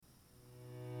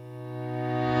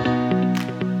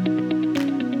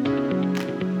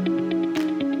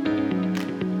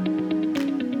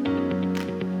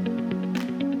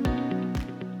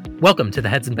Welcome to the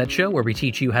Heads in Bed Show, where we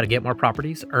teach you how to get more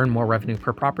properties, earn more revenue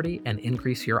per property, and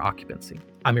increase your occupancy.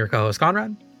 I'm your co-host,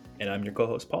 Conrad. And I'm your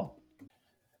co-host, Paul.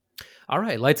 All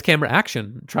right, lights, camera,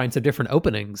 action. Trying some different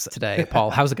openings today. Paul,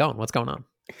 how's it going? What's going on?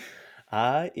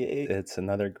 It's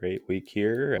another great week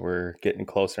here. We're getting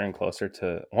closer and closer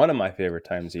to one of my favorite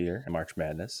times of year, March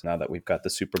Madness, now that we've got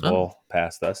the Super Bowl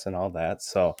past us and all that.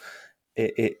 So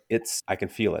it's I can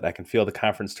feel it. I can feel the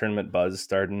conference tournament buzz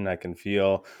starting. I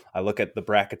look at the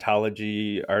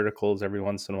bracketology articles every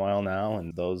once in a while now,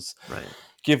 and those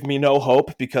give me no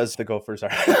hope because the Gophers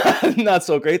are not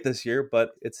so great this year,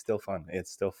 but it's still fun.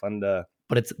 It's still fun to...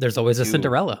 But there's always a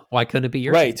Cinderella. Why couldn't it be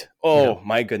your right? team? Oh,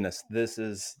 my goodness.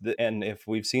 And if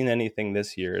we've seen anything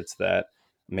this year, it's that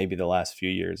maybe the last few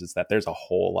years is that there's a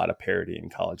whole lot of parity in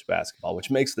college basketball, which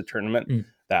makes the tournament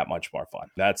that much more fun.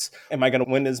 Am I going to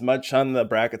win as much on the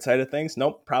bracket side of things?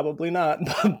 Nope, probably not.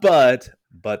 but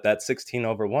that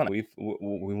 16-1,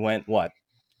 we went,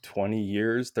 20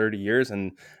 years, 30 years,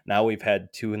 and now we've had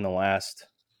two in the last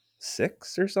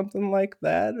 6 or something like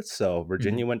that. So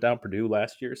Virginia went down Purdue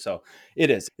last year. So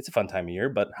it's a fun time of year.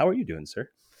 But how are you doing, sir?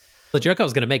 The joke I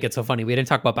was going to make, it's so funny. We didn't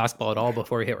talk about basketball at all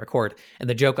before we hit record. And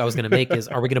the joke I was going to make is,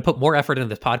 are we going to put more effort into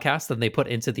this podcast than they put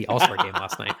into the All-Star game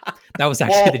last night? That was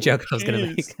actually the joke I was going to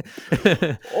make.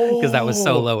 Because that was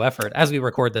so low effort. As we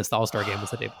record this, the All-Star game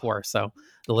was the day before. So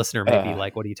the listener may be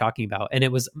like, what are you talking about? And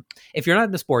it was, if you're not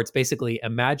into sports, basically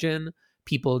imagine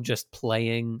people just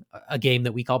playing a game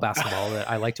that we call basketball that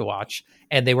I like to watch.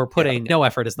 And they were putting no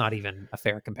effort is not even a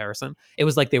fair comparison. It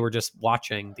was like they were just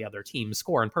watching the other team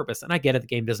score on purpose. And I get it. The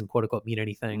game doesn't quote unquote mean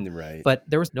anything, right? But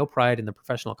there was no pride in the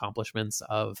professional accomplishments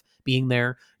of being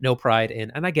there. No pride in,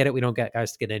 and I get it. We don't get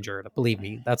guys to get injured. Believe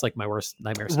me, that's like my worst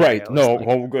nightmare scenario. Right. No. Like,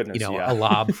 oh goodness. A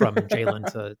lob from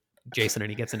Jalen to Jason and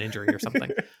he gets an injury or something.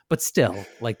 But still,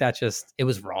 like it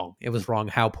was wrong. It was wrong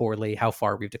how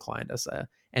far we've declined as a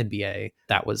NBA.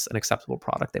 That was an acceptable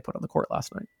product they put on the court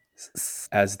last night.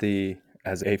 As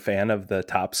a fan of the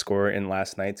top scorer in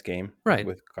last night's game, right,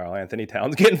 with Karl Anthony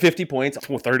Towns getting 50 points,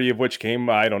 30 of which came,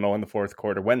 I don't know, in the fourth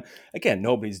quarter, when, again,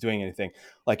 nobody's doing anything.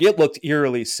 Like, it looked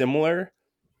eerily similar.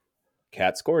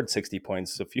 Cat scored 60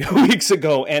 points a few weeks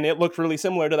ago, and it looked really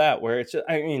similar to that, where it's just,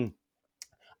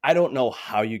 I don't know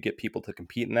how you get people to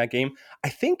compete in that game. I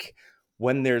think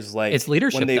when there's like... It's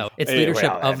leadership, though. It's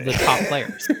leadership of the top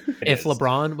players. If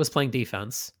LeBron was playing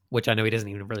defense, which I know he doesn't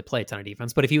even really play a ton of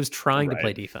defense, but if he was trying to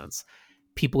play defense,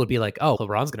 people would be like, oh,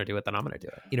 LeBron's going to do it, then I'm going to do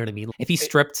it. You know what I mean? If he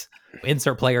stripped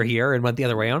insert player here and went the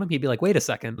other way on him, he'd be like, wait a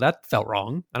second, that felt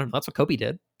wrong. I don't know. That's what Kobe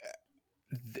did.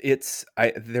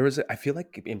 I feel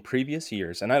like in previous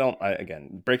years, and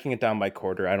again, breaking it down by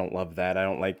quarter, I don't love that. I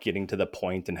don't like getting to the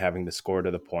point and having the score to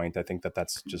the point. I think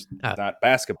that's just not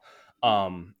basketball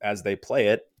as they play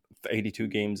it, 82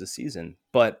 games a season.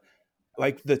 But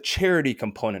like the charity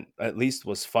component at least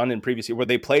was fun in previous year, where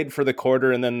they played for the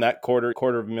quarter and then that quarter of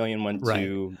 $250,000 went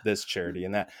to this charity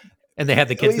and that. And they had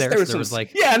the kids there. There was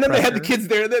like, and then pressure. They had the kids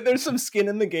there. There's some skin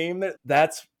in the game.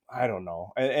 That's, I don't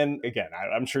know. And again,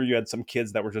 I'm sure you had some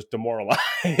kids that were just demoralized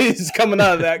coming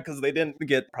out of that because they didn't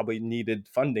get probably needed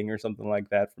funding or something like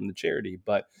that from the charity.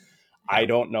 But I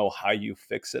don't know how you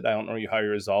fix it. I don't know how you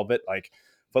resolve it. Like,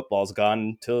 football's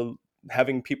gone to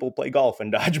having people play golf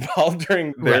and dodgeball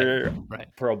during their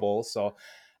Pro Bowl. So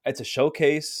it's a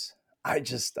showcase. I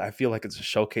feel like it's a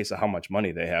showcase of how much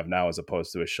money they have now as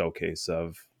opposed to a showcase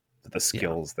of the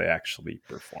skills they actually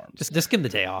perform. Just give them the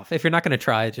day off. If you're not going to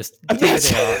try, just take the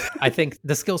day off. I think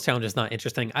the skills challenge is not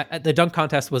interesting. The dunk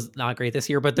contest was not great this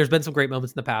year, but there's been some great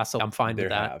moments in the past, so I'm fine with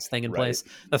that staying in place.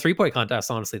 The 3-point contest is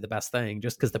honestly the best thing,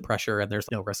 just because the pressure and there's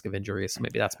no risk of injury, so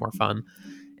maybe that's more fun.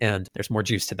 And there's more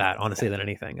juice to that, honestly, than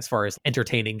anything. As far as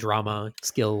entertaining drama,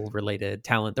 skill-related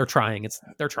talent, they're trying.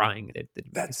 They're trying. They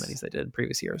didn't make as many as they did in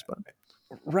previous years, but...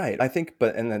 Right. I think,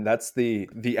 and then that's the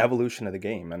evolution of the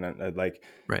game. And then,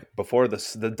 before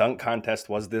the dunk contest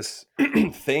was this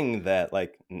thing that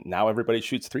like now everybody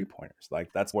shoots 3-pointers.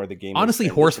 Like that's where the game. Honestly,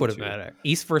 horse would have been better.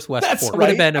 East versus West would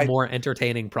have been a more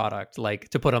entertaining product, like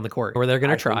to put on the court, where they're going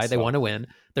to try. They want to win.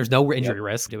 There's no injury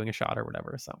risk doing a shot or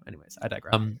whatever. So, anyways, I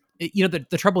digress.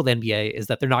 The trouble with the NBA is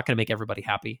that they're not going to make everybody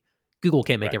happy. Google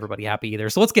can't make everybody happy either.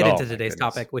 So let's get into today's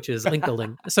topic, which is link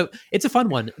building. So it's a fun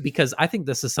one because I think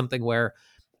this is something where,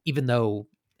 even though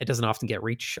it doesn't often get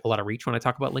a lot of reach when I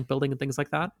talk about link building and things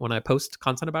like that, when I post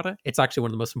content about it, it's actually one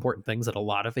of the most important things that a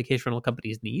lot of vacation rental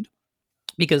companies need.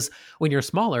 Because when you're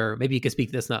smaller, maybe you could speak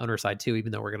to this on the owner side too,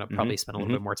 even though we're going to probably spend a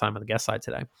little bit more time on the guest side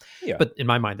today. Yeah. But in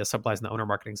my mind, this applies on the owner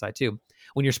marketing side too.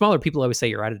 When you're smaller, people always say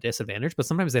you're at a disadvantage, but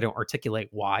sometimes they don't articulate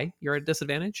why you're at a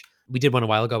disadvantage. We did one a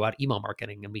while ago about email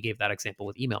marketing, and we gave that example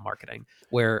with email marketing,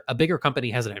 where a bigger company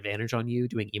has an advantage on you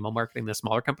doing email marketing than a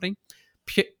smaller company.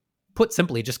 Put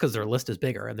simply, just because their list is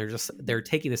bigger and they're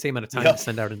taking the same amount of time to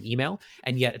send out an email,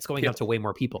 and yet it's going out to way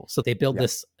more people. So they build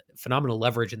this phenomenal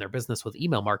leverage in their business with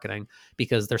email marketing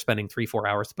because they're spending 3-4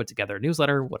 hours to put together a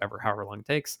newsletter, however long it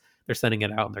takes. They're sending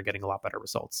it out and they're getting a lot better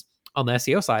results. On the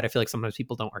SEO side, I feel like sometimes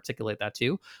people don't articulate that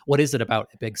too. What is it about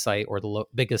a big site or the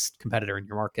biggest competitor in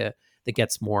your market that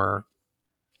gets more,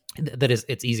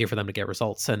 it's easier for them to get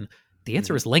results? And the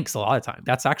answer is links a lot of time.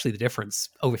 That's actually the difference.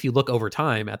 If you look over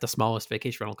time at the smallest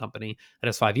vacation rental company that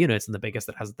has 5 units and the biggest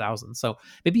that has 1,000. So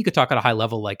maybe you could talk at a high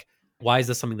level, like, why is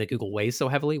this something that Google weighs so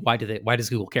heavily? Why does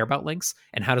Google care about links?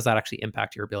 And how does that actually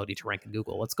impact your ability to rank in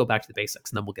Google? Let's go back to the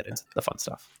basics and then we'll get into the fun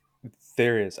stuff.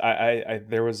 There is.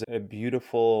 There was a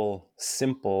beautiful,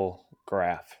 simple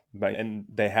graph, and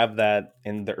they have that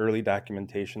in the early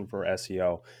documentation for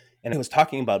SEO. And it was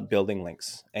talking about building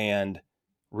links and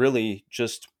really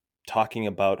just talking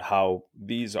about how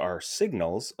these are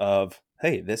signals of,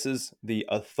 hey, this is the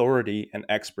authority and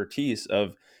expertise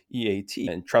of EAT,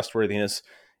 and trustworthiness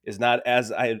is not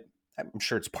as I'm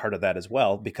sure it's part of that as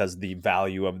well, because the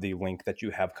value of the link that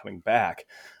you have coming back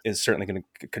is certainly going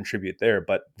to contribute there.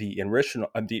 But the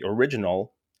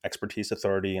original expertise,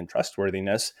 authority, and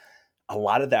trustworthiness, a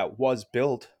lot of that was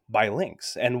built by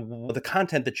links. And the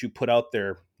content that you put out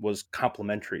there was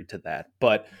complementary to that.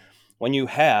 But when you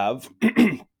have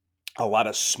a lot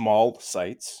of small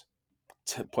sites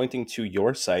pointing to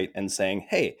your site and saying,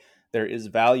 hey, there is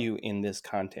value in this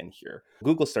content here,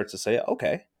 Google starts to say,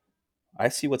 okay, I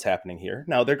see what's happening here.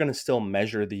 Now they're going to still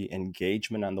measure the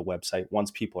engagement on the website once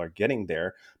people are getting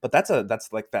there, but that's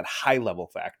like that high level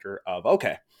factor of,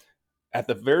 okay, at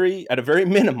a very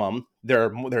minimum,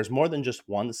 there's more than just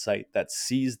one site that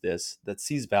sees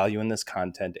value in this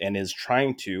content and is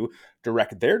trying to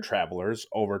direct their travelers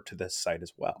over to this site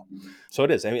as well. So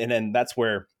it is, and that's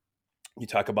where you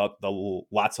talk about the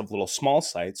lots of little small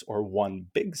sites or one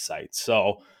big site.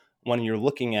 So when you're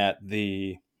looking at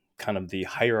the kind of the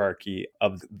hierarchy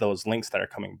of those links that are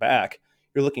coming back,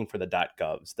 you're looking for the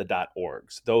 .govs, the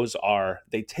 .orgs.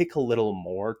 They take a little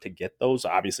more to get those.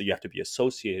 Obviously, you have to be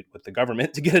associated with the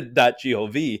government to get a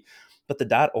 .gov, but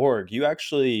the .org, you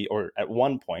actually, or at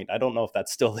one point, I don't know if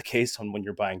that's still the case when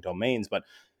you're buying domains, but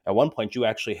at one point you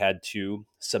actually had to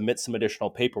submit some additional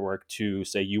paperwork to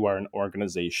say you are an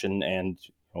organization and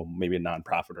maybe a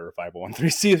nonprofit or a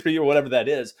 501c3 or whatever that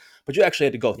is, but you actually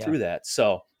had to go through that.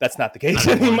 So that's not the case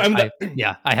anymore.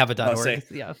 I have a .org.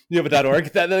 You have a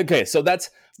 .org. Okay, so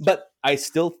but I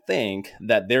still think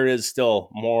that there is still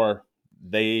more.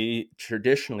 They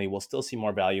traditionally will still see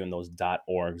more value in those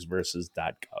 .orgs versus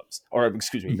 .govs, or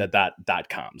excuse me, the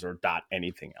 .coms or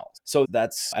anything else. So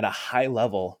that's at a high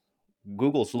level.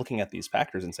 Google's looking at these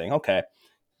factors and saying, okay,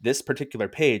 this particular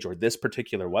page or this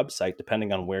particular website,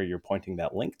 depending on where you're pointing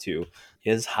that link to,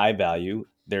 is high value.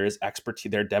 There is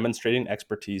expertise. They're demonstrating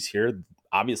expertise here.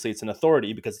 Obviously, it's an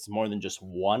authority because it's more than just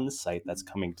one site that's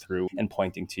coming through and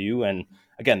pointing to you. And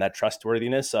again, that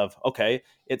trustworthiness of, okay,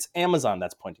 it's Amazon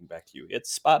that's pointing back to you.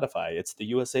 It's Spotify. It's the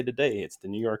USA Today. It's the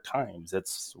New York Times.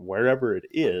 It's wherever it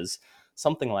is.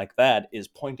 Something like that is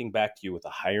pointing back to you with a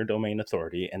higher domain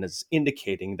authority and is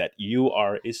indicating that you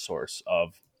are a source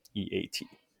of EAT.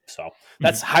 So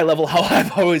that's high level how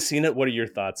I've always seen it. What are your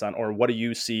thoughts on, or what do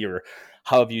you see, or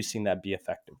how have you seen that be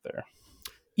effective there?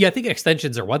 Yeah, I think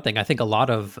extensions are one thing. I think a lot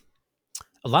of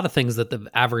things that the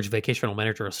average vacation rental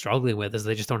manager is struggling with is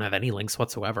they just don't have any links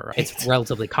whatsoever. Right. It's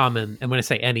relatively common. And when I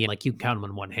say any, like you can count them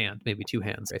on one hand, maybe two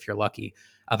hands, if you're lucky,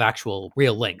 of actual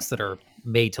real links that are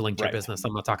made to link to your business.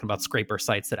 I'm not talking about scraper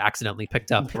sites that accidentally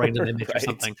picked up right in the image or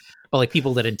something, but like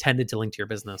people that intended to link to your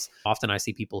business. Often I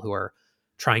see people who are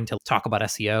trying to talk about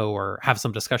SEO or have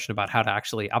some discussion about how to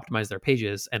actually optimize their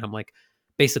pages. And I'm like,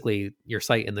 basically your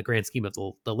site in the grand scheme of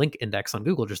the link index on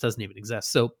Google just doesn't even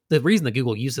exist. So the reason that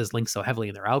Google uses links so heavily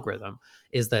in their algorithm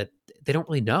is that they don't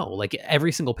really know. Like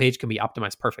every single page can be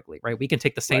optimized perfectly, right? We can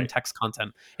take the same text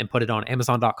content and put it on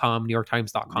Amazon.com,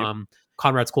 NewYorkTimes.com,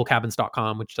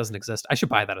 ConradSchoolCabins.com, which doesn't exist. I should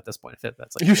buy that at this point. If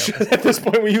that's like you should at this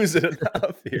point. We use it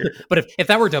enough here. But if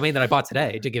that were a domain that I bought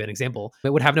today, to give an example, it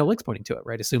would have no links pointing to it,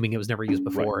 right? Assuming it was never used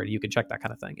before, and you can check that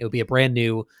kind of thing. It would be a brand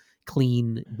new,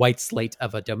 clean white slate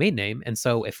of a domain name. And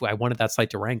so if I wanted that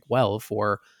site to rank well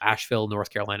for Asheville,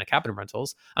 North Carolina cabin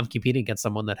rentals, I'm competing against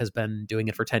someone that has been doing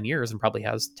it for 10 years and probably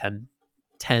has 10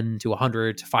 to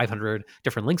 100 to 500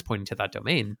 different links pointing to that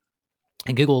domain.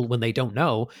 And Google, when they don't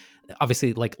know,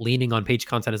 obviously like leaning on page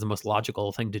content is the most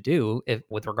logical thing to do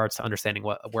with regards to understanding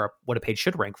what a page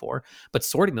should rank for. But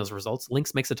sorting those results,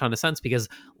 links makes a ton of sense, because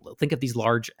think of these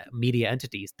large media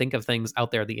entities. Think of things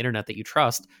out there, the internet that you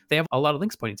trust. They have a lot of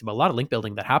links pointing to them. A lot of link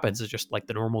building that happens is just like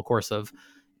the normal course of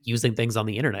using things on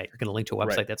the internet. You're going to link to a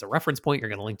website that's a reference point. You're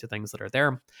going to link to things that are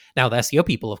there. Now, the SEO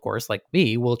people, of course, like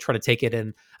me, will try to take it and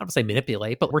I don't want to say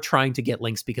manipulate, but we're trying to get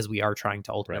links because we are trying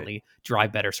to ultimately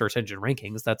drive better search engine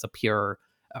rankings. That's a pure,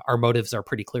 our motives are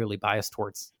pretty clearly biased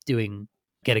towards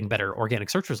getting better organic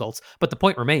search results. But the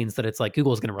point remains that it's like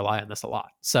Google is going to rely on this a lot.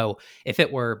 So if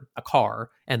it were a car,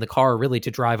 and the car really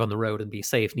to drive on the road and be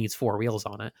safe needs 4 wheels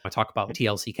on it, I talk about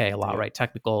TLCK a lot, right?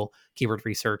 Technical, keyword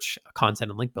research,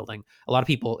 content, and link building. A lot of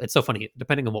people, it's so funny,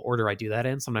 depending on what order I do that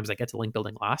in, sometimes I get to link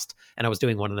building last. And I was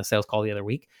doing one in the sales call the other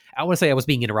week. I want to say I was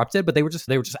being interrupted, but they were just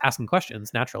asking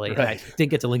questions naturally. I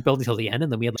didn't get to link building until the end, and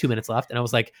then we had 2 minutes left. And I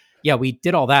was like, yeah, we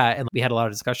did all that. And we had a lot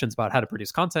of discussions about how to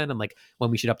produce content and like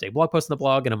when we should update blog posts in the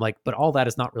blog. And I'm like, but all that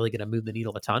is not really going to move the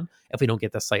needle a ton if we don't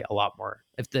get this site a lot more,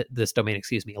 this domain,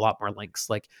 a lot more links.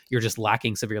 Like you're just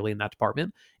lacking severely in that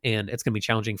department. And it's going to be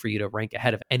challenging for you to rank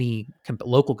ahead of any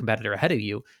local competitor ahead of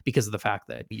you because of the fact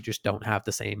that you just don't have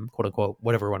the same quote unquote,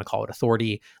 whatever you want to call it,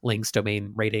 authority, links,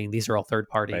 domain rating. These are all third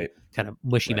party kind of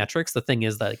mushy metrics. The thing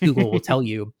is that Google will tell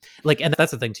you like, and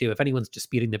that's the thing too, if anyone's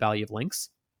disputing the value of links,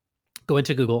 go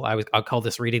into Google. I'll call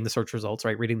this reading the search results,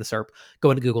 right? Reading the SERP.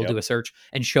 Go into Google, do a search,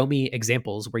 and show me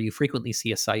examples where you frequently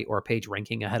see a site or a page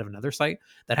ranking ahead of another site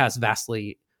that has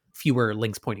vastly fewer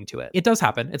links pointing to it. It does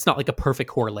happen. It's not like a perfect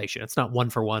correlation. It's not one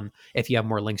for one. If you have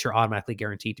more links, you're automatically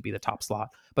guaranteed to be the top slot.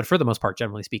 But for the most part,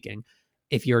 generally speaking,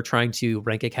 if you're trying to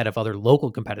rank ahead of other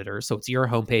local competitors, so it's your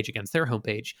homepage against their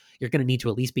homepage, you're going to need to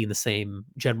at least be in the same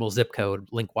general zip code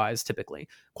link-wise, typically,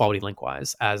 quality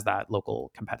link-wise, as that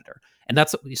local competitor. And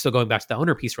that's, so going back to the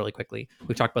owner piece really quickly,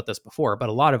 we've talked about this before, but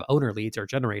a lot of owner leads are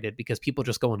generated because people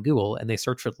just go on Google and they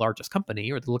search for the largest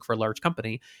company, or they look for a large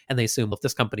company, and they assume if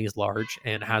this company is large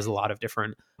and has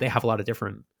they have a lot of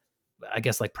different, I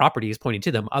guess, like properties pointing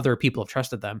to them, other people have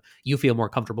trusted them, you feel more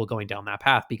comfortable going down that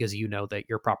path because you know that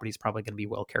your property is probably going to be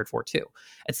well cared for too.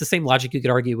 It's the same logic you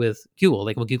could argue with Google.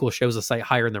 Like when Google shows a site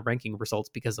higher in the ranking results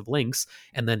because of links,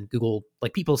 and then Google,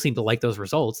 like people seem to like those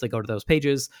results. They go to those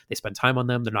pages, they spend time on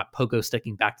them. They're not pogo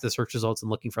sticking back to the search results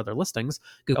and looking for their listings.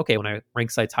 Google, okay, when I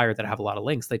rank sites higher that have a lot of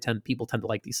links, people tend to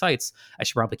like these sites. I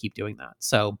should probably keep doing that.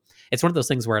 So it's one of those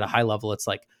things where at a high level, it's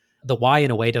like, the why in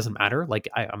a way doesn't matter. Like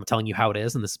I'm telling you how it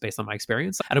is, and this is based on my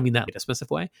experience. I don't mean that in a dismissive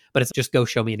way, but it's just go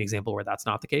show me an example where that's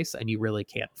not the case, and you really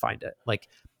can't find it. Like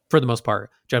for the most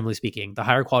part, generally speaking, the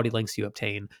higher quality links you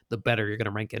obtain, the better you're going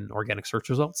to rank in organic search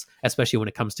results, especially when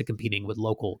it comes to competing with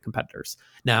local competitors.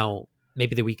 Now,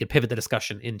 maybe that we could pivot the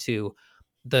discussion into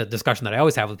the discussion that I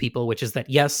always have with people, which is that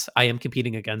yes, I am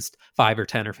competing against 5 or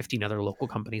 10 or 15 other local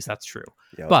companies. That's true.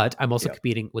 But I'm also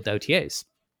competing with OTAs.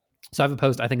 So I have a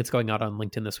post, I think it's going out on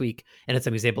LinkedIn this week, and it's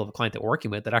an example of a client that we're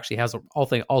working with that actually has,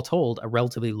 all told, a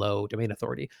relatively low domain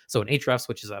authority. So in Ahrefs,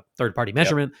 which is a third-party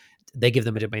measurement, they give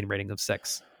them a domain rating of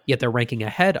 6. Yet they're ranking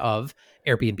ahead of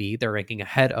Airbnb, they're ranking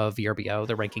ahead of VRBO,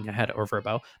 they're ranking ahead of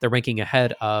Vrbo, they're ranking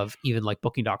ahead of even like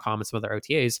Booking.com and some other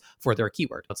OTAs for their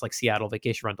keyword. It's like Seattle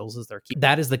vacation rentals is their key.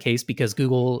 That is the case because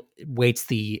Google weights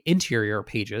the interior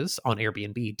pages on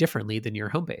Airbnb differently than your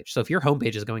homepage. So if your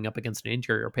homepage is going up against an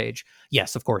interior page,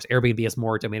 yes, of course, Airbnb has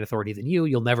more domain authority than you.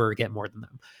 You'll never get more than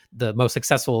them. The most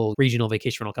successful regional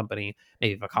vacation rental company,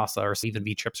 maybe Vacasa or even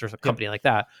VTrips or a company like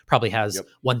that, probably has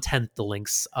 1/10 the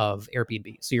links of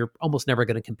Airbnb. So you're almost never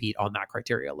going to compete on that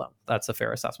criteria alone. That's a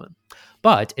fair assessment.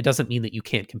 But it doesn't mean that you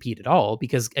can't compete at all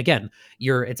because, again,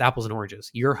 it's apples and oranges.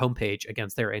 Your homepage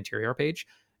against their interior page,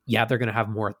 yeah, they're going to have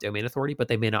more domain authority, but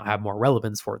they may not have more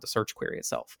relevance for the search query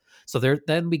itself. So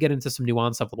then we get into some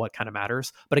nuance of what kind of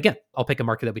matters. But again, I'll pick a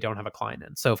market that we don't have a client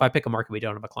in. So if I pick a market we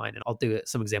don't have a client in, I'll do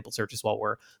some example searches while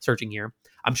we're searching here.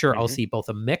 I'm sure I'll see both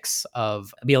a mix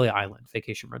of Amelia Island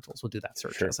vacation rentals. We'll do that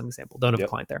search as an example. Don't have a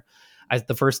client there.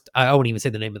 I won't even say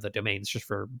the name of the domains just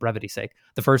for brevity's sake.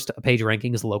 The first page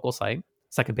ranking is a local site.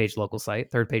 Second page, local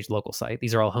site. Third page, local site.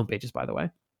 These are all homepages, by the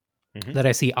way. That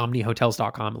I see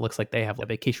omnihotels.com. It looks like they have a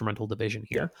vacation rental division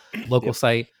here. Local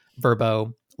site,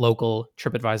 Vrbo, local,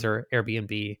 TripAdvisor,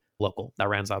 Airbnb, local. That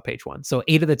rounds out page 1. So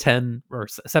 8 of the 10 or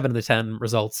 7 of the 10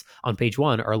 results on page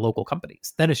 1 are local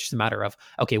companies. Then it's just a matter of,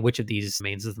 okay, which of these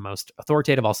domains is the most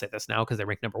authoritative? I'll say this now because they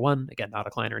rank number 1. Again, not a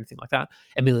client or anything like that.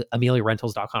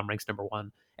 AmeliaRentals.com ranks number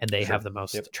 1. and they have the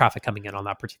most traffic coming in on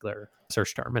that particular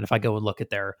search term. And if I go and look at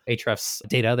their Ahrefs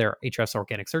data, their Ahrefs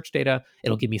organic search data,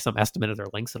 it'll give me some estimate of their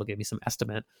links. It'll give me some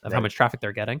estimate of how much traffic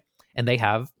they're getting. And they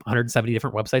have 170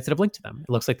 different websites that have linked to them.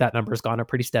 It looks like that number has gone up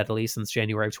pretty steadily since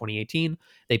January of 2018.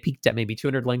 They peaked at maybe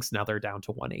 200 links. Now they're down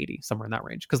to 180, somewhere in that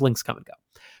range, because links come and go.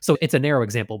 So it's a narrow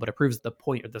example, but it proves the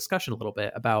point of discussion a little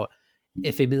bit about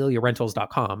if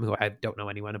AmeliaRentals.com, who I don't know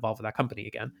anyone involved with that company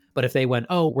again, but if they went,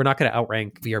 oh, we're not going to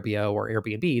outrank VRBO or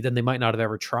Airbnb, then they might not have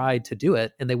ever tried to do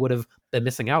it. And they would have been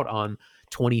missing out on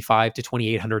 25 to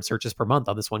 2,800 searches per month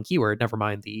on this one keyword, never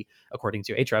mind the, according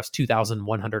to Ahrefs,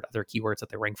 2,100 other keywords that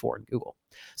they rank for in Google.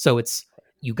 So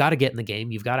you got to get in the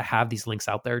game. You've got to have these links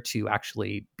out there to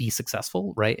actually be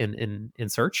successful, right? In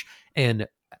search. And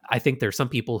I think there's some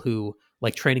people who,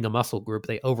 like training a muscle group,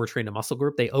 they overtrain a muscle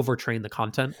group, they overtrain the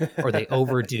content, or they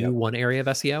overdo one area of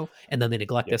SEO, and then they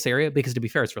neglect this area, because to be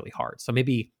fair, it's really hard. So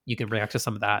maybe you can react to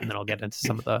some of that, and then I'll get into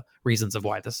some of the reasons of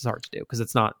why this is hard to do, because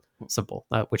it's not simple,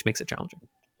 which makes it challenging.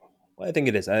 Well, I think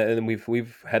it is. And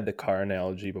we've had the car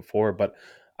analogy before, but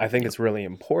I think it's really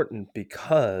important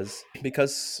because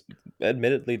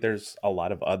admittedly, there's a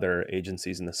lot of other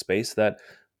agencies in the space that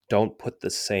don't put the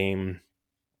same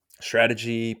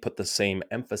strategy, put the same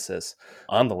emphasis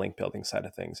on the link building side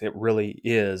of things. It really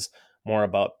is more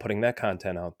about putting that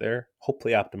content out there,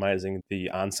 hopefully optimizing the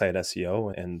on-site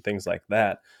SEO and things like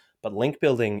that. But link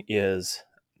building is,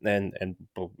 and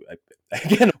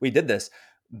again, we did this,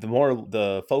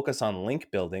 the focus on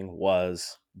link building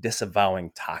was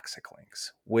disavowing toxic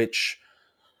links, which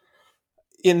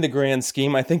in the grand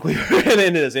scheme, I think we ran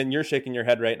into this, and you're shaking your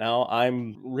head right now.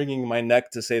 I'm wringing my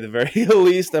neck to say the very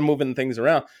least. I'm moving things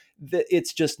around.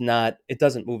 It's just not, it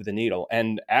doesn't move the needle.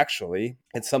 And actually,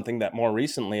 it's something that more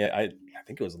recently, I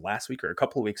think it was last week or a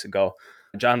couple of weeks ago,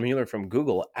 John Mueller from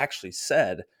Google actually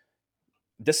said,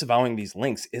 disavowing these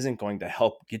links isn't going to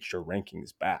help get your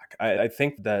rankings back. I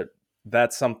think that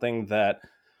that's something that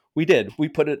we did. We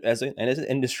put it as an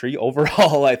industry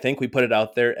overall. I think we put it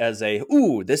out there as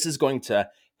this is going to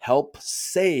help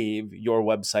save your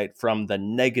website from the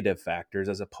negative factors,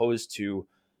 as opposed to,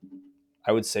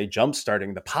 I would say,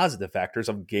 jumpstarting the positive factors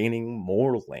of gaining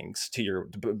more backlinks to your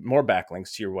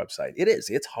website.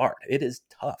 It's hard. It is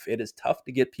tough. It is tough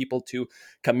to get people to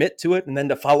commit to it and then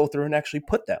to follow through and actually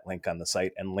put that link on the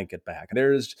site and link it back.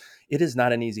 It is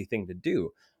not an easy thing to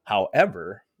do.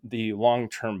 However, the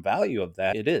long-term value of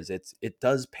that, it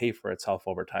does pay for itself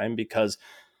over time, because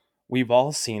we've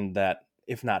all seen that,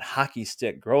 if not hockey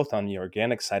stick growth on the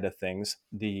organic side of things,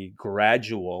 the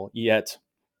gradual yet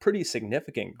pretty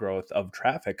significant growth of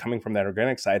traffic coming from that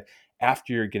organic side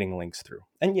after you're getting links through.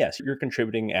 And yes, you're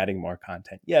contributing, adding more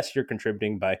content. Yes, you're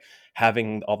contributing by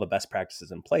having all the best practices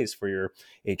in place for your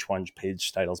H1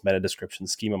 page titles, meta description,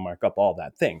 schema markup, all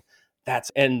that thing.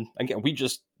 That's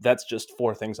just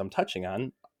 4 things I'm touching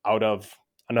on out of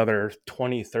another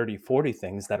 20, 30, 40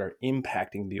 things that are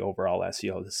impacting the overall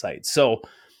SEO of the site. So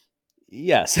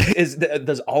yes,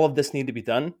 does all of this need to be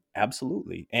done?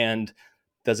 Absolutely. And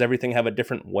does everything have a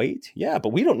different weight? Yeah, but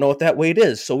we don't know what that weight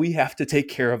is. So we have to take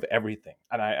care of everything.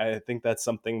 And I think that's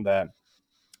something that,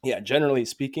 generally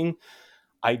speaking,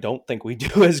 I don't think we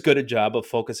do as good a job of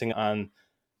focusing on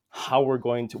how we're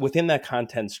going to, within that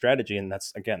content strategy. And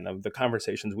that's, again, the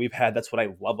conversations we've had. That's what I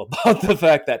love about the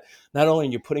fact that not only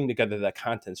are you putting together that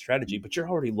content strategy, but you're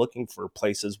already looking for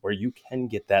places where you can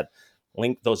get that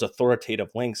link, those authoritative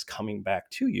links coming back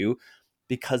to you,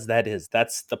 because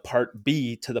that's the part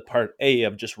B to the part A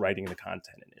of just writing the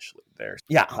content initially there.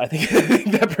 Yeah, I think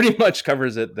that pretty much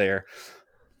covers it there.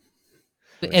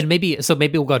 And maybe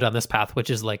we'll go down this path,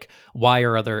 which is like, why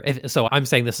are so I'm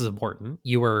saying this is important.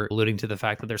 You were alluding to the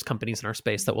fact that there's companies in our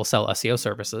space that will sell SEO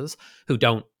services who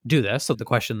don't do this. So the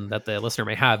question that the listener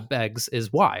may have begs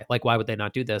is why? Like, why would they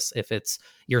not do this if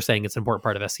you're saying it's an important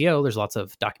part of SEO? There's lots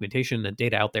of documentation and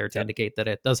data out there to indicate that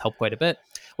it does help quite a bit.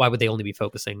 Why would they only be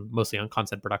focusing mostly on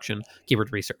content production,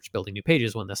 keyword research, building new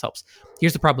pages when this helps?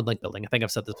 Here's the problem with link building. I think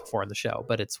I've said this before on the show,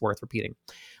 but it's worth repeating.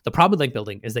 The problem with link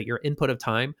building is that your input of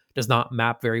time does not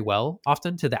map very well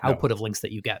often to the output of links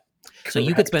that you get. So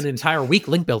you could spend an entire week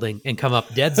link building and come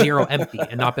up dead zero empty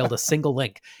and not build a single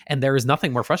link. And there is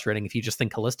nothing more frustrating if you just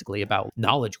think holistically about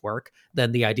knowledge work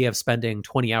than the idea of spending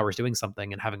 20 hours doing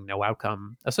something and having no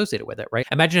outcome associated with it, right?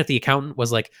 Imagine if the accountant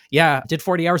was like, yeah, did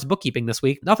 40 hours of bookkeeping this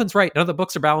week. Nothing's right. None of the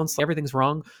books are balanced. Everything's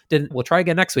wrong. We'll try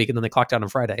again next week. And then they clocked out on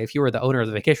Friday. If you were the owner of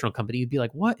the vacational company, you'd be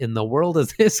like, what in the world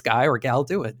is this guy or gal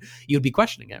doing? You'd be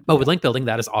questioning it. But with link building,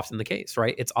 that is often the case,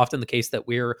 right? It's often the case that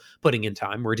we're putting in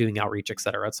time, we're doing outreach, et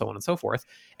cetera, so on and so forth.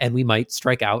 And we might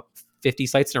strike out 50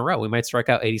 sites in a row. We might strike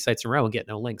out 80 sites in a row and get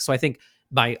no links. So I think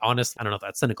my honest, I don't know if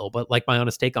that's cynical, but like my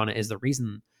honest take on it is the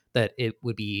reason that it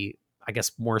would be, I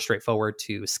guess, more straightforward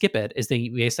to skip it is that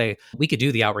you may say we could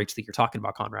do the outreach that you're talking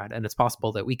about, Conrad, and it's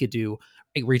possible that we could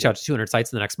reach out to 200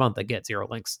 sites in the next month that get 0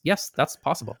 links. Yes, that's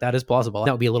possible. That is plausible.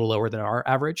 That would be a little lower than our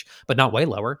average, but not way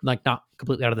lower, like not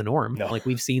completely out of the norm. No. Like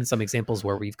we've seen some examples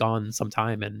where we've gone some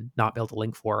time and not built a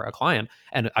link for a client.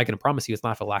 And I can promise you it's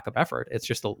not a lack of effort. It's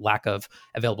just a lack of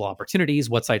available opportunities.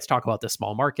 What sites talk about this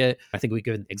small market? I think we've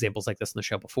given examples like this in the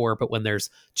show before, but when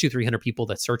there's 200-300 people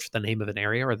that search the name of an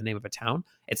area or the name of a town,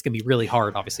 it's going to be really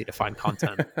hard, obviously, to find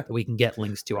content that we can get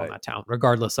links to on that town.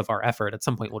 Regardless of our effort, at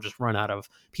some point, we'll just run out of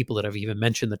people that have even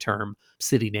mentioned the term,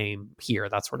 city name here,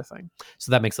 that sort of thing.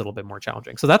 So that makes it a little bit more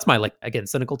challenging. So that's my, like, again,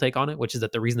 cynical take on it, which is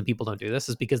that the reason that people don't do this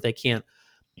is because they can't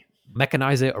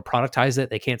mechanize it or productize it.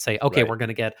 They can't say, okay, we're going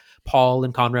to get Paul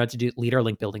and Conrad to lead our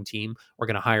link building team. We're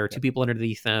going to hire 2 people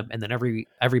underneath them. And then every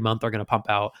month they're going to pump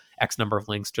out X number of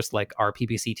links, just like our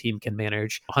PPC team can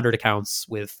manage 100 accounts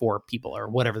with 4 people or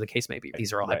whatever the case may be.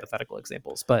 These are all hypothetical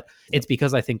examples, but it's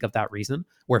because I think of that reason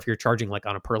where if you're charging like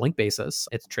on a per link basis,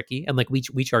 it's tricky. And like we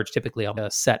charge typically on a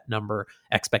set number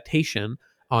expectation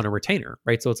on a retainer,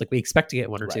 right? So it's like we expect to get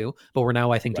 1 or 2, but we're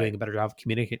now, I think, doing a better job of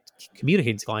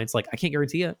communicating to clients. Like, I can't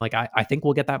guarantee it. Like, I think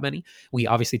we'll get that many. We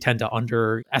obviously tend to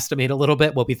underestimate a little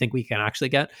bit what we think we can actually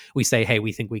get. We say, hey,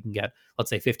 we think we can get, let's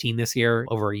say 15 this year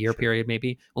over a year period,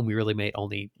 maybe, when we really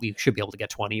we should be able to get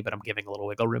 20, but I'm giving a little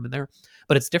wiggle room in there.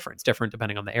 But it's different. It's different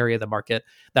depending on the area, the market.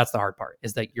 That's the hard part,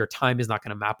 is that your time is not going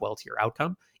to map well to your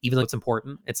outcome, even though it's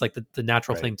important. It's like the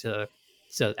natural thing to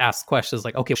ask questions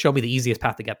like, okay, show me the easiest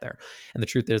path to get there. And the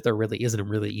truth is there really isn't a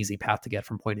really easy path to get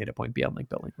from point A to point B on link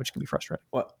building, which can be frustrating.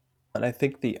 Well, and I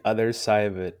think the other side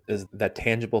of it is that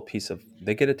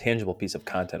they get a tangible piece of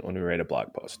content when we write a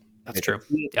blog post. That's true.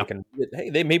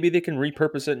 Maybe they can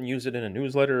repurpose it and use it in a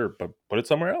newsletter, but put it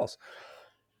somewhere else.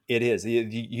 It is.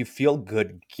 You feel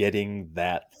good getting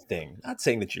that thing. Not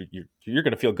saying that you're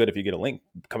going to feel good if you get a link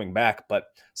coming back, but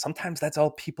sometimes that's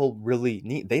all people really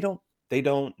need. They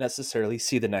don't necessarily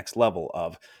see the next level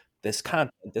of this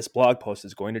content. This blog post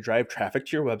is going to drive traffic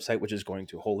to your website, which is going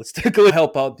to holistically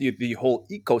help out the whole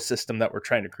ecosystem that we're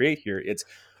trying to create here. It's,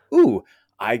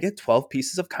 I get 12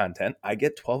 pieces of content. I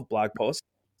get 12 blog posts.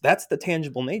 That's the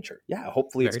tangible nature. Yeah,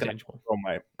 hopefully it's going to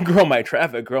grow my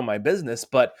traffic, grow my business.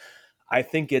 But I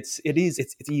think it's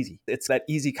easy. It's that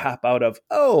easy cop out of,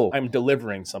 I'm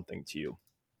delivering something to you.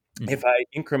 Mm-hmm. If I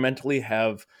incrementally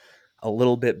have a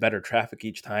little bit better traffic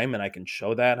each time, and I can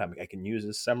show that, I can use a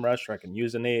SEMrush or I can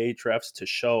use an Ahrefs to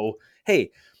show,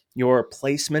 hey, your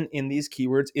placement in these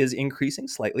keywords is increasing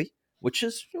slightly, which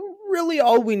is really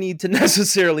all we need to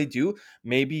necessarily do.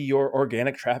 Maybe your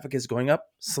organic traffic is going up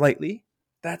slightly.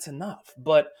 That's enough.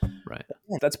 But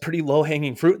that's pretty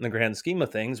low-hanging fruit in the grand scheme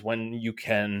of things when you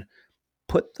can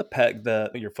put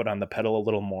your foot on the pedal a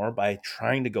little more by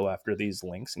trying to go after these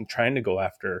links and trying to go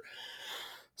after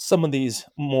some of these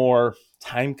more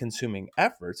time-consuming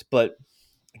efforts. But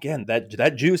again,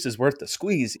 that juice is worth the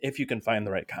squeeze if you can find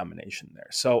the right combination there.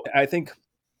 So I think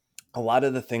a lot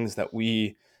of the things that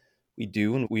we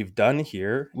do and we've done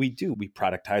here, we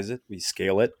productize it, we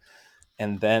scale it,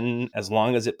 and then as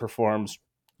long as it performs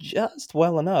just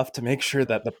well enough to make sure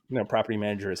that the property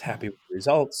manager is happy with the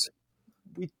results,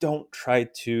 we don't try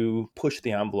to push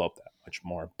the envelope that much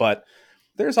more. But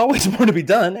there's always more to be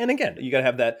done. And again, you got to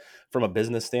have that from a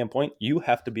business standpoint. You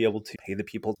have to be able to pay the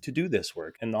people to do this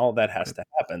work, and all that has to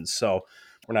happen. So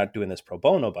we're not doing this pro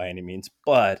bono by any means,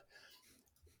 but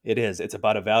it's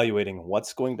about evaluating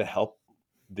what's going to help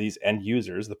these end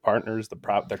users, the partners,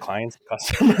 their clients, the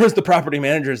customers, the property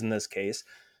managers in this case,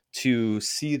 to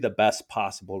see the best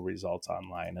possible results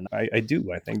online. And I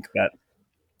think that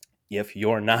if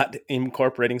you're not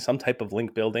incorporating some type of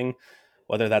link building,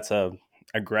 whether that's a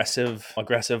aggressive,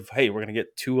 hey, we're going to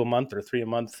get 2 a month or 3 a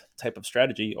month type of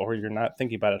strategy, or you're not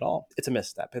thinking about it at all, it's a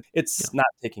misstep. It's not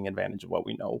taking advantage of what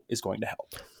we know is going to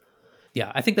help. Yeah,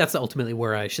 I think that's ultimately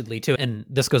where I should lead to. And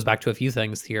this goes back to a few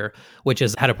things here, which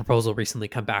is had a proposal recently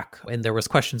come back, and there was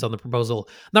questions on the proposal,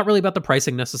 not really about the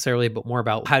pricing necessarily, but more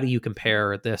about how do you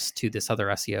compare this to this other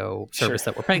SEO service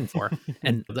that we're paying for?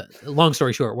 And long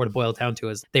story short, what it boiled down to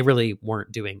is they really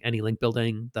weren't doing any link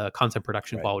building. The content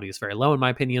production quality is very low in my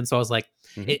opinion. So I was like,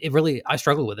 it really, I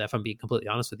struggle with it, if I'm being completely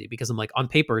honest with you, because I'm like, on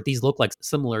paper, these look like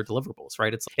similar deliverables,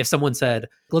 right? It's if someone said,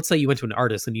 let's say you went to an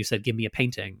artist and you said, give me a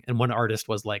painting. And one artist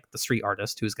was like the street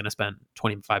artist who's going to spend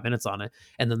 25 minutes on it.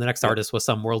 And then the next artist was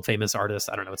some world famous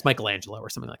artist. I don't know. It's Michelangelo or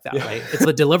something like that, right? It's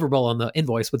the deliverable on the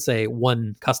invoice would say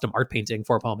one custom art painting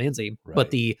for Paul Manzi,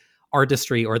 but the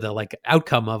artistry or the like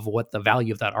outcome of what the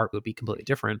value of that art would be completely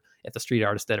different if the street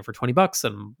artist did it for $20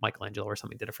 and Michelangelo or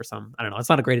something did it for some, I don't know. It's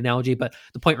not a great analogy, but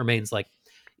the point remains, like,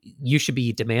 you should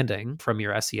be demanding from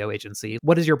your SEO agency,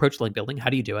 what is your approach to link building? How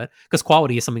do you do it? Because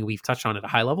quality is something we've touched on at a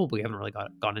high level, but we haven't really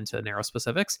gone into narrow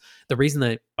specifics. The reason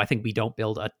that I think we don't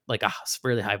build a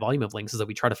really high volume of links is that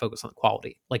we try to focus on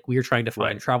quality. Like, we are trying to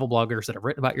find travel bloggers that have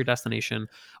written about your destination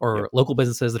or local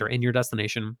businesses that are in your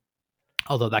destination,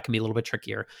 although that can be a little bit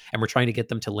trickier. And we're trying to get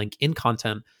them to link in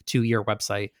content to your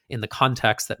website in the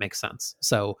context that makes sense.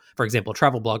 So, for example, a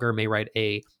travel blogger may write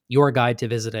your guide to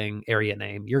visiting area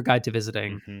name, your guide to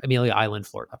visiting Amelia Island,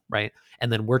 Florida, right? And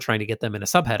then we're trying to get them in a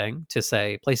subheading to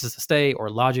say places to stay or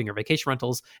lodging or vacation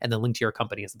rentals, and then link to your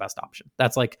company is the best option.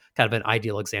 That's like kind of an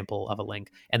ideal example of a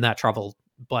link. And that travel,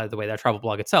 by the way, that travel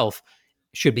blog itself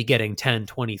should be getting 10,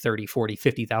 20, 30, 40,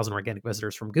 50,000 organic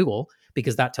visitors from Google,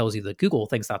 because that tells you that Google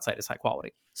thinks that site is high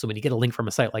quality. So when you get a link from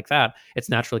a site like that, it's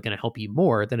naturally going to help you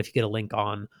more than if you get a link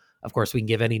on, of course, we can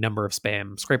give any number of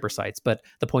spam scraper sites, but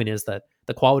the point is that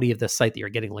the quality of the site that you're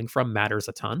getting linked from matters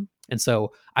a ton. And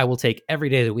so I will take every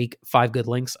day of the week 5 good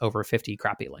links over 50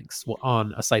 crappy links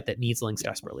on a site that needs links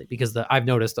desperately, because I've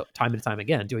noticed time and time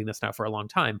again, doing this now for a long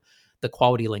time, the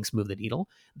quality links move the needle.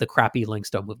 The crappy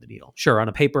links don't move the needle. Sure, on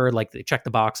a paper, like they check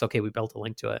the box, okay, we built a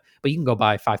link to it, but you can go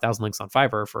buy 5,000 links on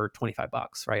Fiverr for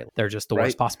 $25, right? They're just the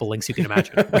worst possible links you can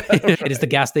imagine. It is the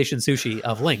gas station sushi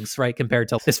of links, right? Compared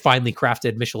to this finely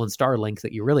crafted Michelin star link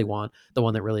that you really want, the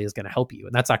one that really is going to help you.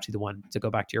 And that's actually the one, to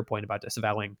go back to your point about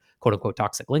disavowing quote unquote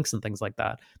toxic links and things like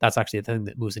that. That's actually the thing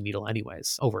that moves the needle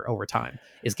anyways over time,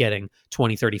 is getting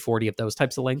 20, 30, 40 of those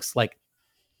types of links. Like,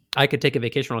 I could take a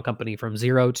vacation rental company from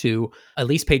 0 to at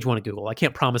least page 1 of Google. I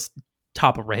can't promise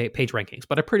top of page rankings,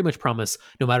 but I pretty much promise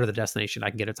no matter the destination, I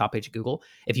can get a top page of Google.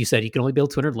 If you said you can only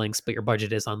build 200 links, but your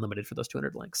budget is unlimited for those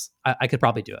 200 links, I could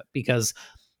probably do it, because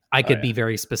I could be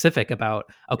very specific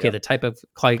about, the type of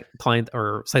client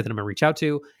or site that I'm going to reach out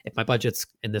to. If my budget's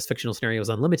in this fictional scenario is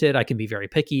unlimited, I can be very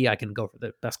picky. I can go for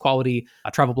the best quality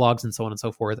travel blogs and so on and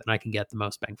so forth, and I can get the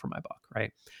most bang for my buck,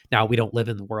 right? Now, we don't live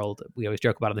in the world we always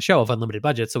joke about on the show of unlimited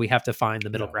budget, so we have to find the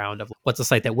middle ground of what's a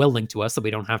site that will link to us, so we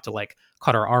don't have to like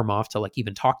cut our arm off to like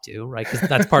even talk to, right? Because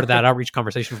that's part of that outreach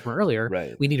conversation from earlier.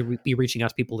 Right. We need to be reaching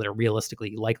out to people that are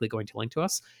realistically likely going to link to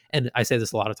us. And I say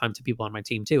this a lot of times to people on my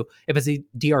team too. If it's a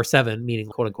DR7, meaning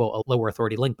quote unquote a lower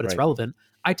authority link, but it's relevant,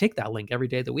 I take that link every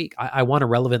day of the week. I want a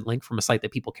relevant link from a site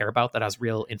that people care about, that has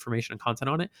real information and content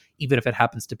on it, even if it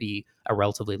happens to be a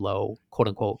relatively low quote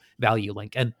unquote value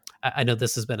link. And I know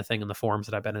this has been a thing in the forums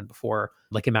that I've been in before,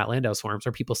 like in Matt Landau's forums,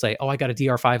 where people say, oh, I got a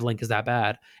DR5 link, is that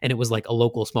bad? And it was like a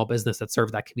local small business that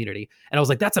served that community. And I was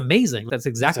like, that's amazing. That's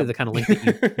exactly the kind of link that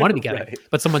you want to be getting.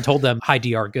 But someone told them high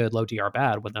DR good, low DR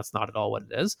bad, when that's not at all what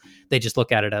it is. They just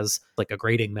look at it as like a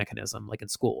grading mechanism, like in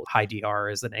school. High DR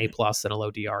is an A plus and a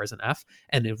low DR is an F.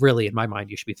 And it really, in my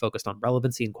mind, you should be focused on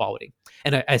relevancy and quality.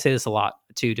 And I say this a lot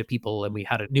to people, and we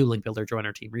had a new link builder join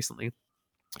our team recently.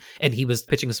 And he was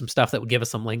pitching some stuff that would give us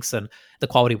some links, and the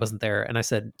quality wasn't there. And I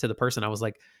said to the person, I was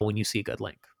like, when you see a good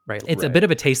link, right? It's a bit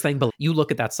of a taste thing, but you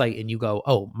look at that site and you go,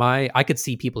 oh, I could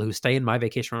see people who stay in my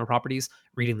vacation rental properties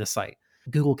reading this site.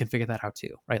 Google can figure that out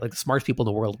too, right? Like the smartest people in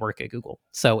the world work at Google.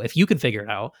 So if you can figure it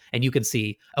out and you can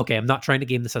see, okay, I'm not trying to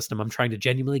game the system. I'm trying to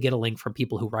genuinely get a link from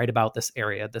people who write about this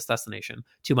area, this destination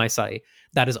to my site.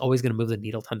 That is always going to move the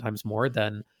needle 10 times more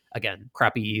than, again,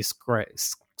 crappy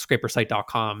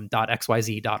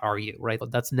scrapersite.com.xyz.ru, right?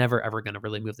 That's never, ever going to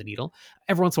really move the needle.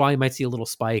 Every once in a while, you might see a little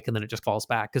spike and then it just falls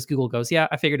back because Google goes, yeah,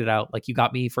 I figured it out. Like you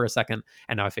got me for a second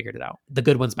and now I figured it out. The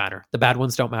good ones matter. The bad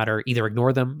ones don't matter. Either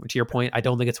ignore them, to your point. I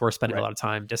don't think it's worth spending a lot of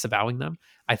time disavowing them.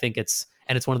 I think it's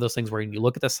one of those things where when you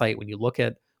look at the site, when you look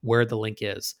at where the link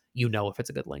is, you know if it's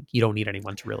a good link. You don't need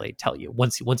anyone to really tell you.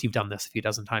 Once you've done this a few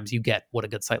dozen times, you get what a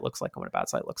good site looks like and what a bad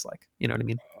site looks like. You know what I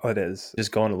mean? Oh, it is.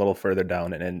 Just going a little further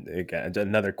down, and again,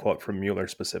 another quote from Mueller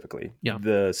specifically. Yeah.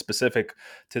 The specific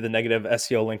to the negative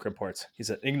SEO link reports. He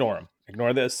said, ignore them.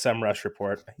 Ignore the SEMrush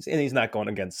report. He's not going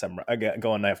against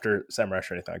going after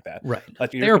SEMrush or anything like that. Right.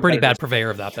 They're a pretty bad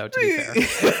purveyor of that, though, to be fair.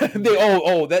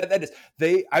 That is.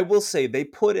 I will say they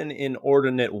put an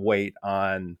inordinate weight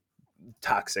on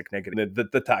toxic negative,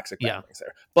 the toxic backlinks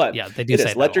there. But yeah, they do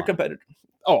say let your competitor.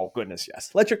 Oh goodness,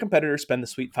 yes. Let your competitor spend the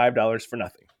sweet $5 for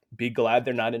nothing. Be glad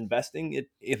they're not investing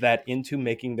that into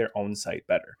making their own site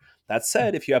better. That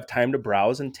said, if you have time to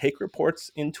browse and take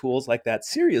reports in tools like that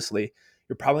seriously,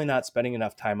 you're probably not spending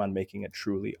enough time on making a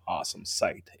truly awesome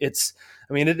site. It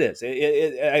is.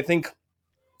 I think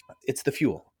it's the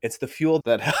fuel. It's the fuel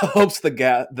that helps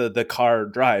the car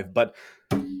drive, but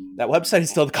that website is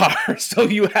still the car. So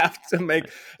you have to make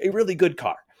a really good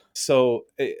car. So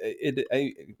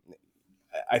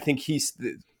I think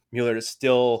Mueller is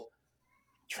still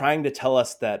trying to tell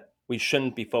us that we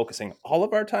shouldn't be focusing all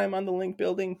of our time on the link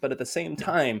building, but at the same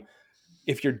time,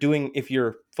 if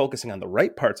you're focusing on the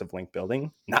right parts of link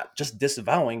building, not just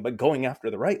disavowing, but going after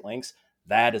the right links,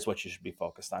 that is what you should be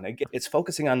focused on. It's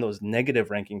focusing on those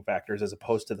negative ranking factors as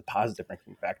opposed to the positive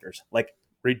ranking factors. Like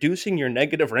reducing your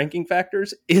negative ranking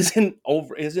factors isn't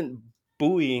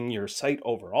buoying your site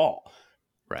overall.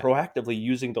 Right. Proactively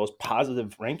using those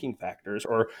positive ranking factors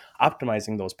or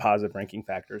optimizing those positive ranking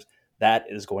factors, that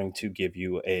is going to give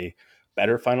you a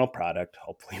better final product,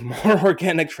 hopefully more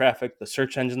organic traffic. The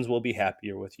search engines will be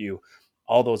happier with you.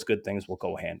 All those good things will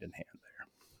go hand in hand there.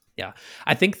 Yeah.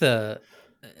 I think the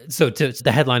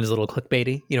headline is a little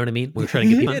clickbaity. You know what I mean? We're trying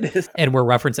to get people, and we're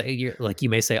referencing, like you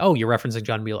may say, oh, you're referencing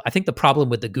John Mueller. I think the problem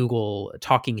with the Google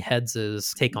talking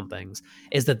heads' take on things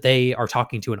is that they are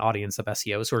talking to an audience of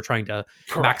SEOs who are trying to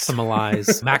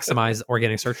maximize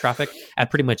organic search traffic at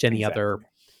pretty much any other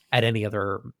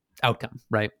outcome,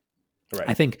 right? Right.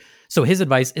 I think so. His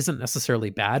advice isn't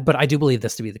necessarily bad, but I do believe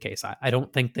this to be the case. I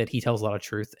don't think that he tells a lot of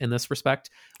truth in this respect,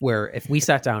 where if we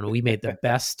sat down and we made the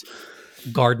best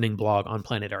gardening blog on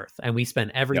planet Earth and we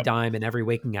spent every dime and every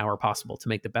waking hour possible to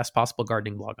make the best possible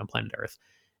gardening blog on planet Earth,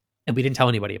 and we didn't tell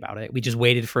anybody about it, we just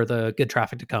waited for the good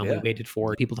traffic to come. We waited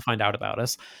for people to find out about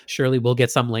us. Surely we'll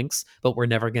get some links, but we're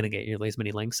never going to get nearly as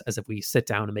many links as if we sit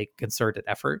down and make a concerted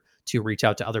effort to reach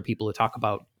out to other people who talk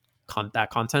about that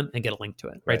content and get a link to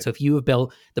it, right? So if you have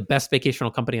built the best vacational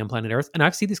company on planet Earth, and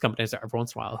I've seen these companies every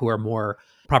once in a while who are more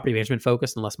property management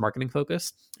focused and less marketing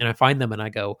focused, and I find them and I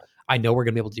go, I know we're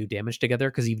going to be able to do damage together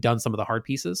because you've done some of the hard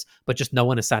pieces, but just no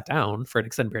one has sat down for an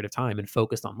extended period of time and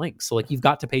focused on links. So like you've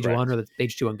got to page 1 or the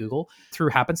page 2 on Google through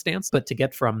happenstance, but to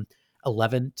get from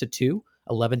 11 to 2,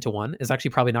 11 to 1 is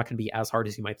actually probably not going to be as hard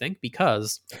as you might think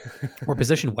because we're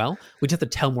positioned well. We just have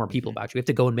to tell more people about you. We have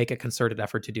to go and make a concerted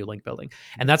effort to do link building.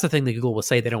 And that's the thing that Google will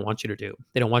say they don't want you to do.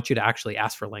 They don't want you to actually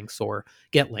ask for links or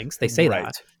get links. They say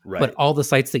that. But all the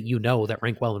sites that you know that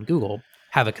rank well in Google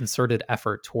have a concerted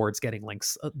effort towards getting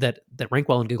links that rank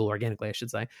well in Google organically, I should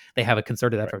say. They have a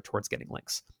concerted effort towards getting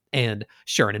links. And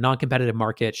sure, in a non-competitive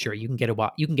market, sure, you can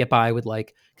get by with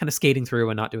like kind of skating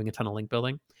through and not doing a ton of link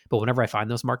building. But whenever I find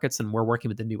those markets, and we're working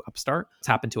with the new upstart, it's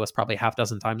happened to us probably half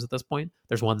dozen times at this point.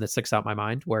 There's one that sticks out in my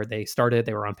mind where they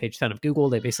were on page 10 of Google.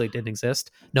 They basically didn't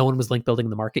exist. No one was link building in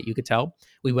the market. You could tell.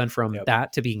 We went from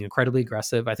that to being incredibly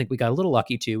aggressive. I think we got a little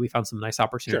lucky too. We found some nice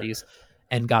opportunities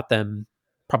and got them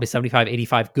probably 75,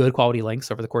 85 good quality links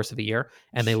over the course of a year.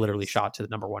 And they literally shot to the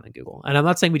number 1 in Google. And I'm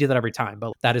not saying we do that every time,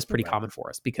 but that is pretty common for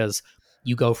us because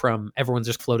you go from everyone's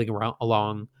just floating around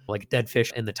along like dead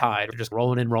fish in the tide. They're just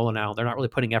rolling in, rolling out. They're not really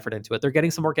putting effort into it. They're getting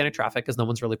some organic traffic because no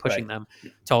one's really pushing them.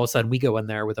 To all of a sudden we go in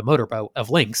there with a motorboat of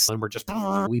links and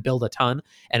we build a ton.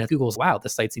 And if Google's, wow,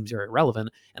 this site seems very relevant,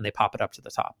 and they pop it up to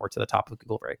the top or to the top of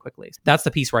Google very quickly. That's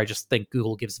the piece where I just think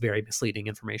Google gives very misleading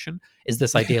information, is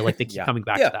this idea like they keep coming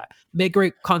back to that. Make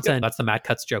great content. That's the Matt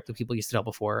Cutts joke that people used to tell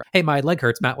before. Hey, my leg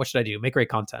hurts, Matt, what should I do? Make great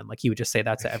content. Like he would just say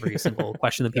that to every single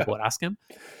question that people would ask him.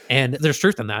 And there's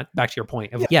truth in that. Back to your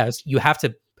point of yes, you have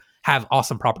to have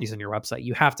awesome properties on your website.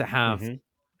 You have to have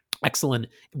excellent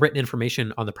written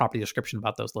information on the property description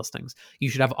about those listings. You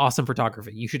should have awesome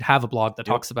photography. You should have a blog that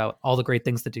talks about all the great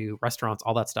things to do, restaurants,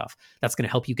 all that stuff. That's going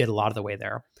to help you get a lot of the way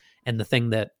there. And the thing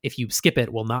that if you skip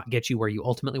it will not get you where you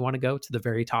ultimately want to go, to the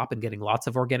very top and getting lots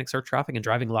of organic search traffic and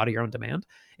driving a lot of your own demand,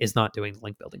 is not doing the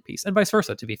link building piece. And vice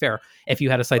versa, to be fair. If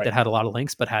you had a site that had a lot of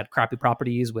links but had crappy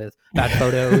properties with bad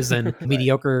photos and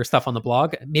mediocre stuff on the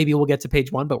blog, maybe we'll get to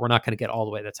page 1, but we're not going to get all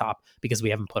the way to the top because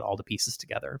we haven't put all the pieces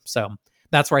together. So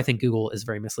that's where I think Google is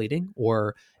very misleading,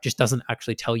 or just doesn't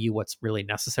actually tell you what's really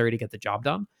necessary to get the job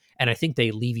done. And I think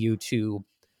they leave you to,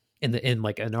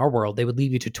 in our world, they would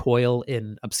leave you to toil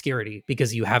in obscurity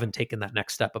because you haven't taken that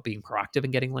next step of being proactive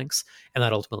and getting links. And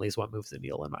that ultimately is what moves the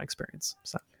needle in my experience.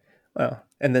 So, well,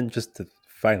 and then just to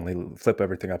finally flip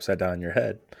everything upside down in your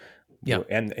head.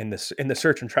 And in the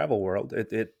search and travel world,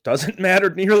 it doesn't matter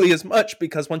nearly as much,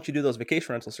 because once you do those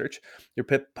vacation rental search, you're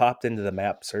popped into the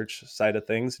map search side of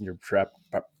things, and you're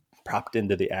propped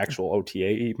into the actual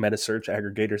OTA meta search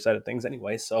aggregator side of things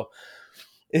anyway. So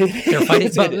they're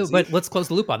fighting, but let's close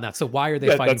the loop on that. So why are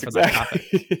they fighting for that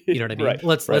topic? You know what I mean?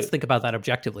 Let's think about that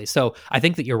objectively. So I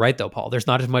think that you're right, though, Paul. There's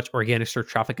not as much organic search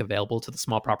traffic available to the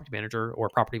small property manager or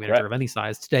property manager of any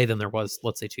size today than there was,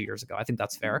 let's say, 2 years ago. I think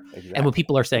that's fair. Exactly. And when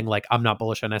people are saying like, I'm not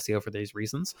bullish on SEO for these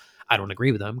reasons, I don't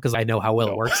agree with them, because I know how well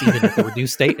it works. Even at the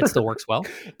reduced state, it still works well.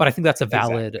 But I think that's a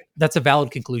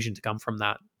valid conclusion to come from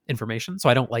that information. So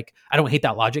I don't hate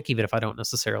that logic, even if I don't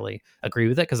necessarily agree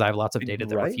with it, because I have lots of data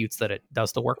that refutes that it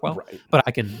does still work well. But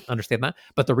I can understand that.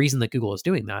 But the reason that Google is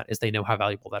doing that is they know how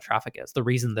valuable that traffic is. The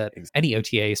reason that any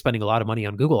OTA is spending a lot of money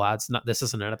on Google ads, this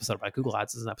isn't an episode about Google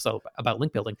ads, this is an episode about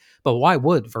link building. But why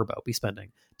would Vrbo be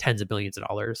spending tens of millions of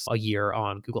dollars a year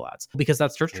on Google ads? Because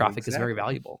that search traffic is very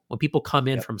valuable. When people come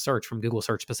in from search, from Google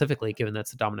search specifically, given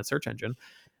that's the dominant search engine,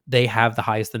 they have the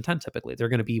highest intent typically. They're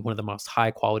going to be one of the most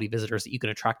high quality visitors that you can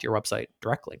attract to your website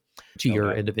directly, to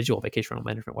your individual vacation rental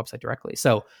management website directly.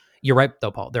 So you're right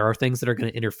though, Paul. There are things that are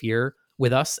going to interfere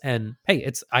with us. And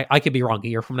hey, I could be wrong. A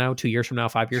year from now, 2 years from now,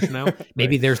 5 years from now,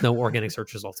 maybe there's no organic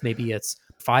search results. Maybe it's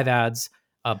 5 ads,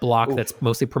 a block that's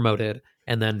mostly promoted,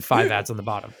 and then 5 ads on the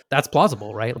bottom. That's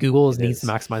plausible, right? Google needs to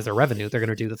maximize their revenue. They're going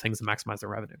to do the things to maximize their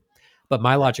revenue. But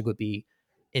my logic would be,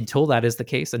 until that is the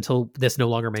case, until this no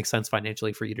longer makes sense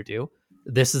financially for you to do,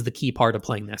 this is the key part of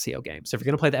playing the SEO game. So if you're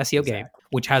going to play the SEO game,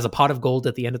 which has a pot of gold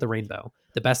at the end of the rainbow,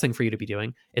 the best thing for you to be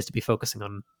doing is to be focusing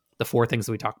on the 4 things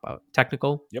that we talk about: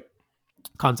 technical,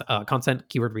 content,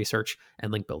 keyword research,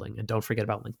 and link building. And don't forget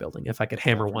about link building. If I could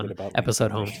hammer one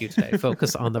episode home to you today,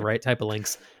 focus on the right type of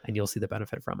links and you'll see the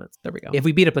benefit from it. There we go. If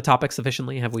we beat up the topic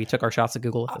sufficiently, have we took our shots at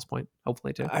Google at this point?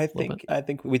 Hopefully too. I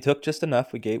think we took just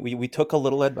enough. We took a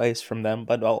little advice from them,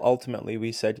 but ultimately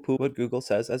we said what Google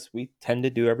says, as we tend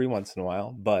to do every once in a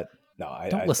while. But no,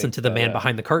 I listen to the man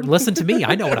behind the curtain. Listen to me.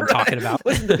 I know what I'm talking about.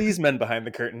 Listen to these men behind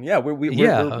the curtain. Yeah, we're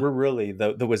really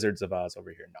the Wizards of Oz over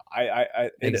here. No,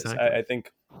 I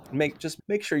think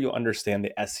make sure you understand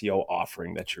the SEO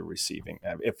offering that you're receiving.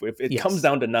 If it comes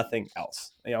down to nothing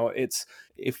else,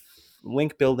 if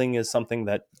link building is something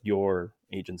that your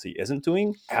agency isn't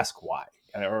doing, ask why.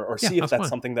 Or see if that's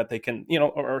something that they can,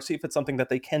 or see if it's something that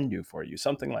they can do for you,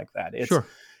 something like that.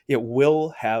 It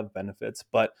will have benefits,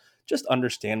 but just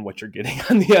understand what you're getting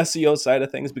on the SEO side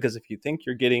of things, because if you think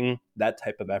you're getting that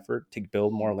type of effort to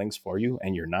build more links for you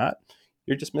and you're not,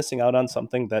 you're just missing out on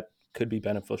something that could be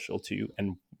beneficial to you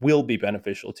and will be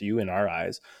beneficial to you in our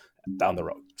eyes down the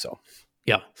road. So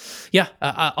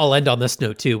I'll end on this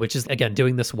note too, which is, again,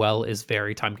 doing this well is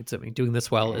very time consuming. Doing this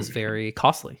well is very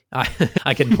costly.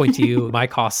 I can point to you my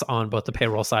costs on both the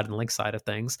payroll side and the link side of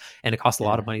things, and it costs a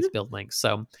lot of money to build links.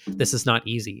 So this is not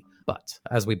easy, but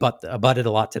as we butted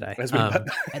a lot today,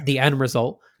 the end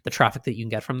result, the traffic that you can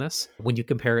get from this, when you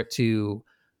compare it to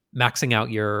maxing out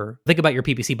think about your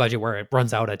PPC budget where it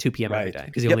runs out at 2 p.m. every day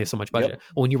because you only have so much budget.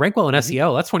 Well, when you rank well in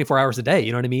SEO, that's 24 hours a day.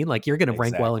 You know what I mean? Like, you're going to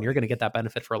rank well and you're going to get that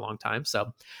benefit for a long time.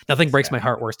 So nothing breaks my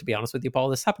heart worse, to be honest with you, Paul.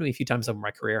 This happened to me a few times over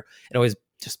my career. It always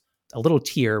just a little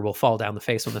tear will fall down the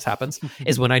face when this happens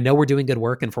is when I know we're doing good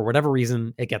work and for whatever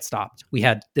reason it gets stopped. We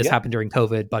had this happen during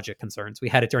COVID, budget concerns. We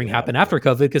had it happen after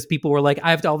COVID because people were like,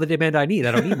 I have all the demand I need.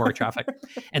 I don't need more traffic.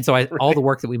 And so all the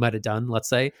work that we might have done, let's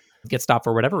say, get stopped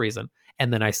for whatever reason.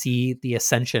 And then I see the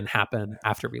ascension happen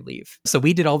after we leave. So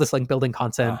we did all this link building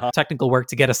content, technical work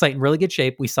to get a site in really good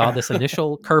shape. We saw this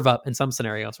initial curve up in some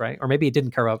scenarios, right? Or maybe it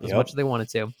didn't curve up as much as they wanted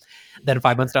to. Then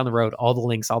 5 months down the road, all the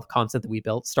links, all the content that we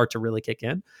built start to really kick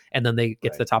in. And then they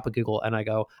get to the top of Google and I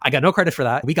go, I got no credit for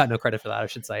that. We got no credit for that, I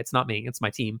should say. It's not me, it's my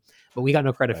team. But we got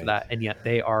no credit for that. And yet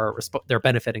they're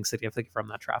benefiting significantly from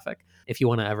that traffic. If you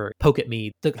want to ever poke at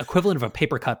me, the equivalent of a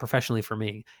paper cut professionally for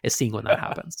me is seeing when that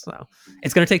happens. So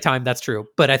it's going to take time. That's true.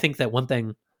 But I think that one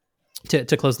thing to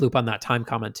close the loop on that time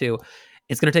comment too,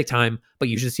 it's going to take time, but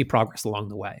you should see progress along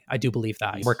the way. I do believe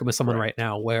that. I'm working with someone right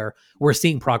now where we're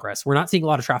seeing progress. We're not seeing a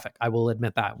lot of traffic. I will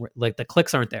admit that. Like, the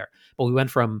clicks aren't there, but we went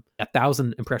from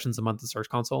 1,000 impressions a month in Search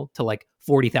Console to like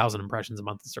 40,000 impressions a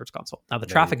month in Search Console. Now the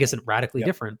traffic isn't radically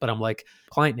different, but I'm like,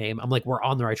 client name, I'm like, we're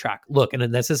on the right track. Look,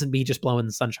 and this isn't me just blowing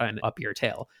sunshine up your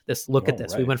tail. Look at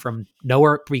this. We went from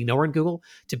being nowhere in Google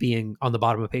to being on the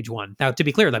bottom of page 1. Now, to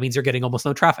be clear, that means you're getting almost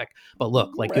no traffic, but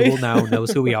look, like Google now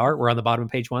knows who we are. We're on the bottom of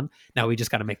page 1. Now we just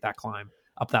got to make that climb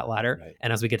up that ladder.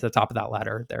 And as we get to the top of that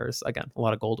ladder, there's, again, a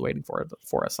lot of gold waiting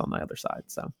for us on the other side.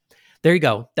 So there you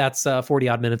go. That's 40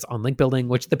 odd minutes on link building,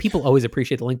 which the people always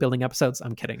appreciate the link building episodes.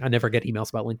 I'm kidding. I never get emails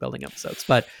about link building episodes,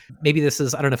 but maybe this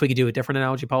is, I don't know if we could do a different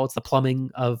analogy, Paul. It's the plumbing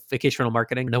of vacation rental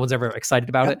marketing. No one's ever excited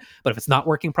about it, but if it's not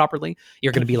working properly,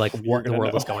 you're going to be like, what in the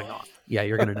world is going on? Yeah,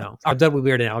 you're going to know. I'm done with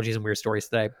weird analogies and weird stories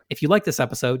today. If you like this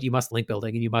episode, you must link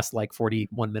building, and you must like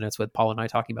 41 minutes with Paul and I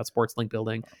talking about sports link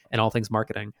building and all things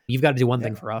marketing. You've got to do one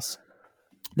thing for us.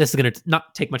 This is going to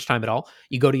not take much time at all.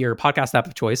 You go to your podcast app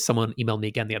of choice. Someone emailed me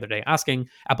again the other day asking.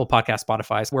 Apple Podcast,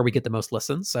 Spotify is where we get the most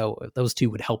listens. So those two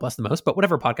would help us the most. But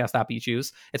whatever podcast app you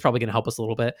choose, it's probably going to help us a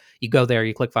little bit. You go there,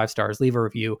 you click 5 stars, leave a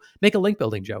review, make a link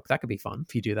building joke. That could be fun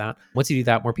if you do that. Once you do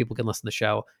that, more people can listen to the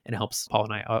show, and it helps Paul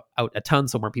and I out a ton,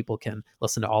 so more people can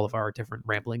listen to all of our different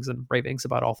ramblings and ravings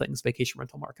about all things vacation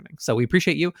rental marketing. So we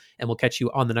appreciate you, and we'll catch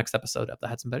you on the next episode of the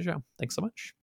Hudson Bay Show. Thanks so much.